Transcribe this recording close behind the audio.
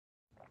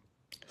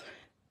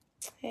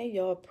Hey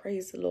y'all,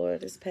 praise the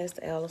Lord. It's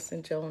Pastor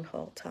Allison, Joan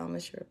Hall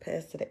Thomas, your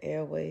pastor the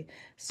airway,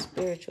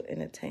 spiritual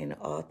entertainer,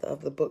 author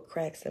of the book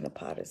Cracks in the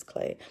Potter's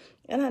Clay.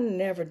 And I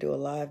never do a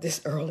live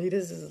this early.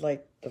 This is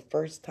like the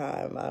first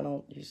time. I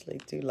don't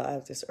usually do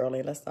lives this early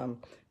unless I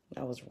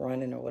was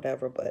running or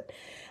whatever, but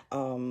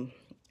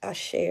I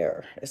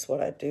share. It's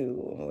what I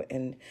do.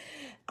 And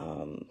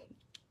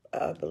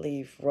I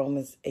believe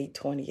Romans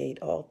 8:28,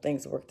 all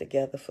things work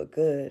together for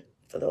good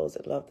for those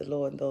that love the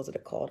Lord and those that are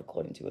called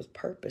according to his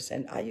purpose.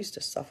 And I used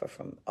to suffer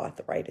from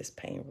arthritis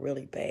pain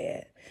really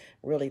bad,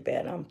 really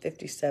bad. I'm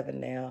 57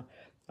 now.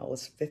 I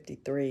was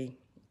 53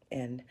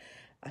 and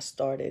I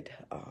started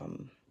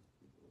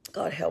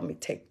God helped me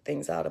take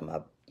things out of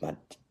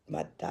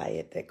my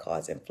diet that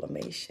cause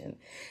inflammation.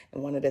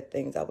 And one of the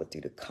things I would do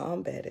to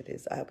combat it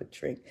is I would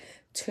drink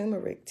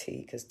turmeric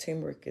tea because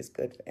turmeric is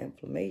good for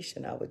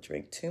inflammation. I would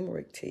drink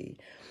turmeric tea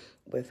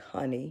with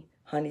honey.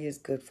 Honey is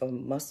good for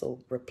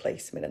muscle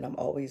replacement, and I'm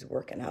always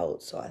working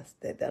out, so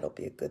that'll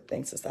be a good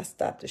thing. Since I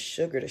stopped the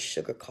sugar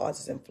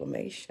causes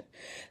inflammation.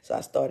 So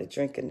I started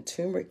drinking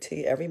turmeric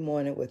tea every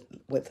morning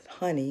with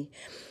honey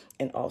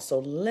and also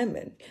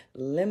lemon.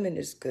 Lemon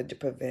is good to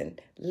prevent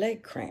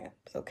leg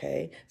cramps,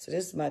 okay? So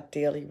this is my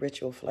daily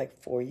ritual for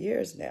like 4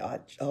 years now. I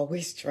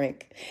always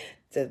drink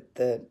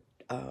the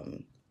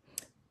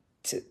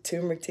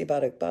turmeric tea,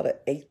 about a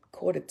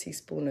 8-quarter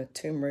teaspoon of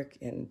turmeric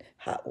in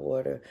hot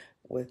water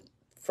with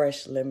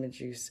fresh lemon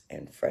juice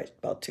and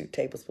about 2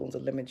 tablespoons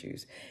of lemon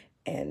juice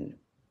and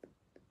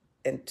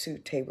 2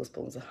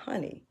 tablespoons of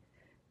honey,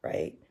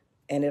 right?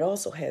 And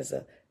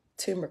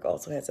turmeric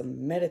also has a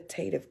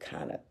meditative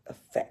kind of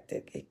effect.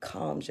 It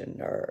calms your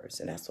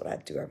nerves, and that's what I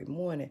do every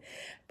morning.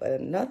 But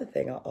another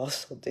thing I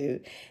also do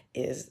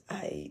is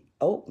I eat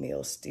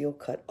oatmeal, steel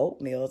cut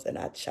oatmeals, and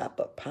I chop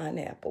up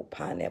pineapple.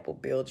 Pineapple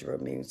builds your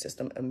immune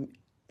system.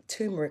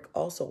 Turmeric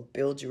also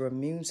builds your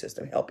immune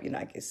system, help you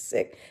not get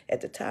sick.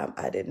 At the time,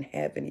 I didn't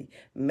have any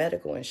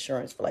medical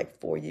insurance for like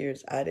 4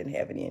 years. I didn't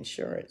have any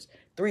insurance.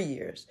 3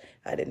 years,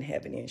 I didn't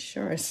have any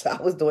insurance. So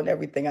I was doing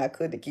everything I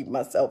could to keep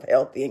myself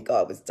healthy. And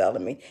God was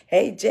telling me,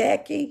 hey,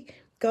 Jackie,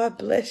 God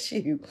bless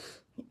you.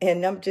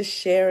 And I'm just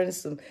sharing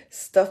some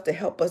stuff to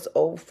help us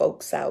old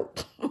folks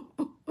out.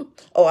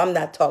 Oh, I'm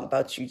not talking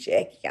about you,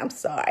 Jackie. I'm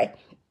sorry.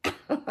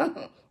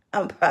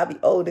 I'm probably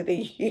older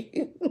than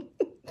you.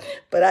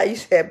 But I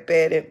used to have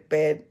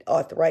bad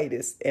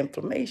arthritis,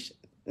 inflammation.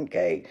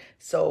 Okay,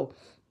 so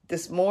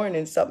this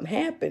morning something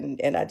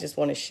happened, and I just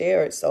want to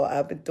share it. So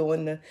I've been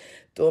doing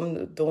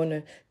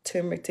the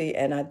turmeric tea,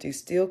 and I do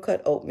steel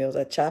cut oatmeals.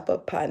 I chop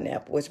up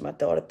pineapple, which my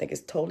daughter think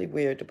is totally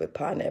weird to put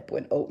pineapple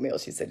in oatmeal.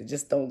 She said it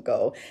just don't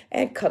go.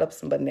 And cut up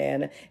some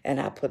banana, and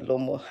I put a little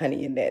more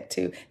honey in that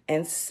too,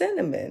 and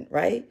cinnamon.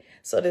 Right.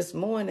 So this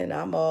morning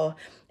I'm all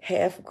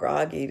half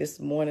groggy.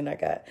 This morning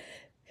I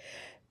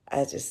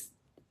just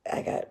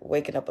I got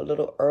waking up a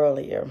little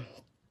earlier.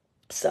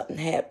 Something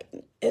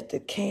happened at the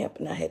camp,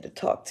 and I had to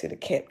talk to the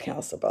camp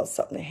counselor about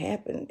something that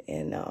happened,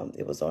 and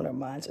it was on her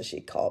mind, so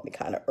she called me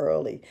kind of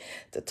early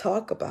to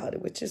talk about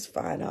it, which is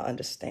fine. I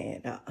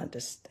understand.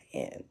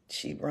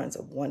 She runs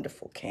a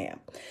wonderful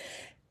camp,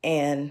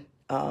 and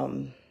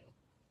I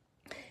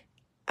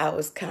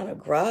was kind of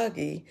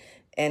groggy,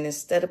 and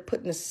instead of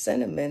putting the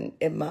cinnamon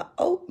in my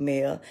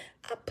oatmeal,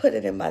 I put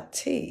it in my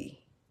tea.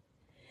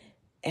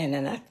 And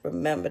then I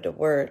remember the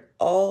word,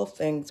 all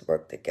things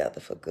work together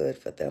for good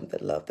for them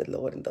that love the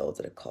Lord and those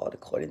that are called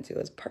according to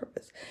his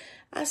purpose.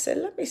 I said,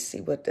 let me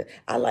see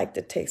I like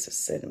the taste of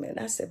cinnamon.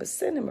 I said, but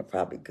cinnamon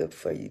probably good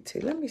for you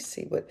too. Let me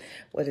see what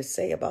it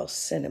say about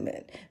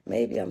cinnamon.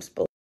 Maybe I'm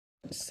supposed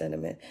to put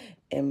cinnamon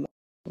in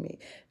me.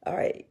 All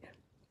right.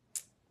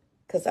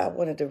 Because I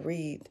wanted to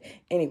read.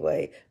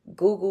 Anyway,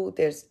 Google,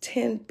 there's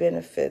 10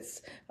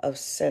 benefits of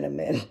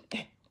cinnamon.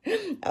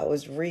 I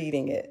was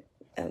reading it.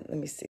 And let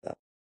me see.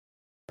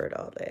 Heard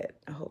all that.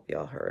 I hope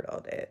y'all heard all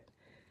that.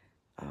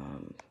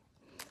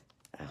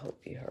 I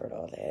hope you heard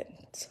all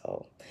that.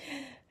 So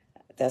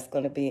I'm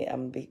going to be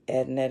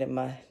adding that in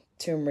my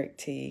turmeric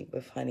tea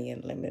with honey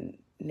and lemon.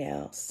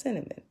 Now,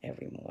 cinnamon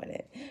every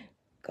morning.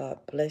 God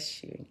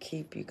bless you and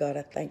keep you. God,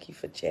 I thank you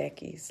for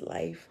Jackie's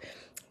life.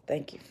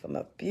 Thank you for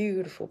my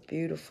beautiful,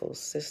 beautiful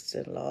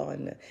sister-in-law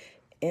and the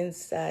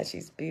inside.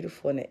 She's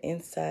beautiful on the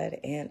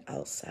inside and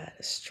outside.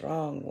 A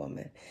strong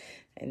woman.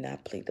 And I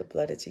plead the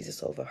blood of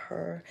Jesus over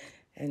her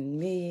and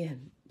me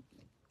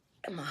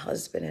and my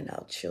husband and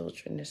our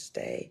children this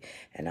day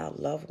and our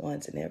loved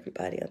ones and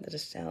everybody under the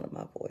sound of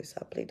my voice.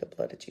 I plead the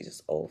blood of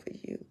Jesus over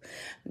you.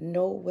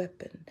 No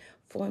weapon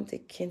formed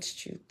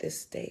against you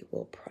this day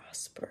will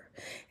prosper,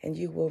 and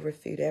you will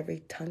refute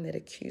every tongue that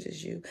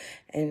accuses you,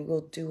 and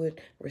will do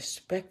it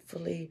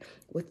respectfully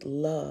with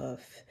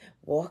love,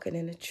 walking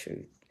in the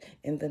truth.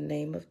 In the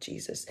name of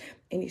Jesus,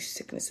 any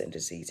sickness and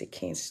disease, it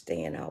can't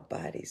stay in our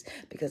bodies,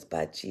 because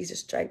by Jesus'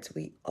 stripes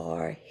we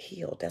are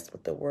healed. That's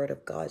what the word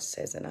of God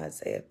says in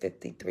Isaiah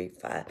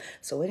 53:5.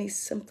 So any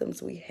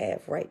symptoms we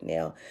have right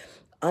now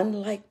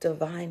unlike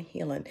divine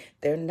healing.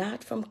 They're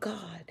not from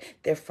God.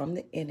 They're from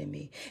the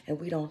enemy. And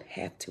we don't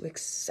have to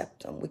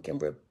accept them. We can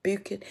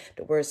rebuke it.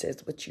 The word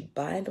says, what you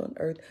bind on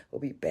earth will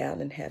be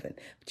bound in heaven.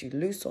 What you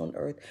loose on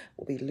earth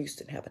will be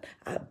loosed in heaven.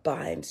 I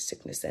bind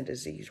sickness and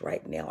disease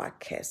right now. I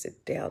cast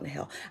it down to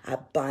hell. I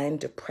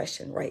bind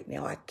depression right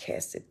now. I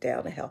cast it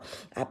down to hell.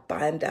 I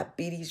bind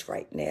diabetes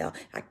right now.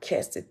 I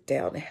cast it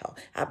down to hell.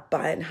 I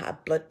bind high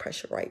blood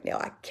pressure right now.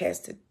 I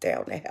cast it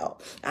down to hell.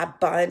 I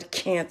bind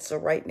cancer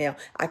right now.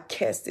 I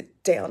cast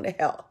it down to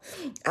hell.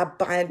 I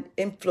bind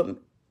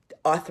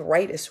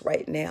arthritis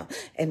right now,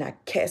 and I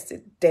cast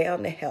it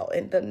down to hell.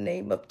 In the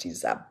name of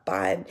Jesus, I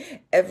bind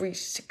every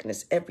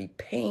sickness, every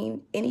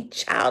pain. Any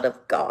child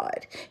of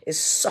God is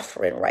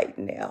suffering right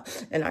now,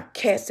 and I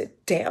cast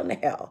it down to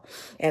hell.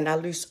 And I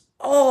loose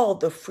all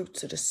the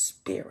fruits of the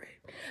Spirit: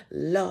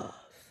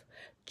 love,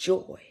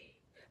 joy,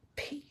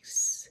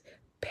 peace,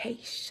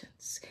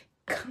 patience,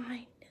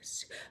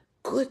 kindness,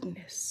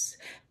 goodness,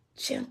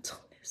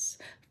 gentleness,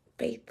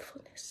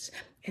 faithfulness,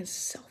 and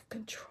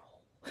self-control.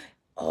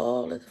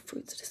 All of the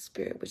fruits of the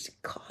Spirit, which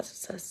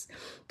causes us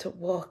to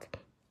walk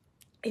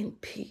in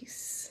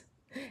peace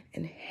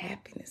and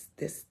happiness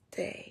this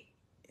day.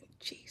 In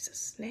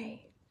Jesus' name,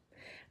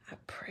 I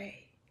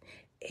pray.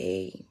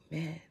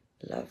 Amen.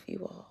 Love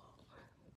you all.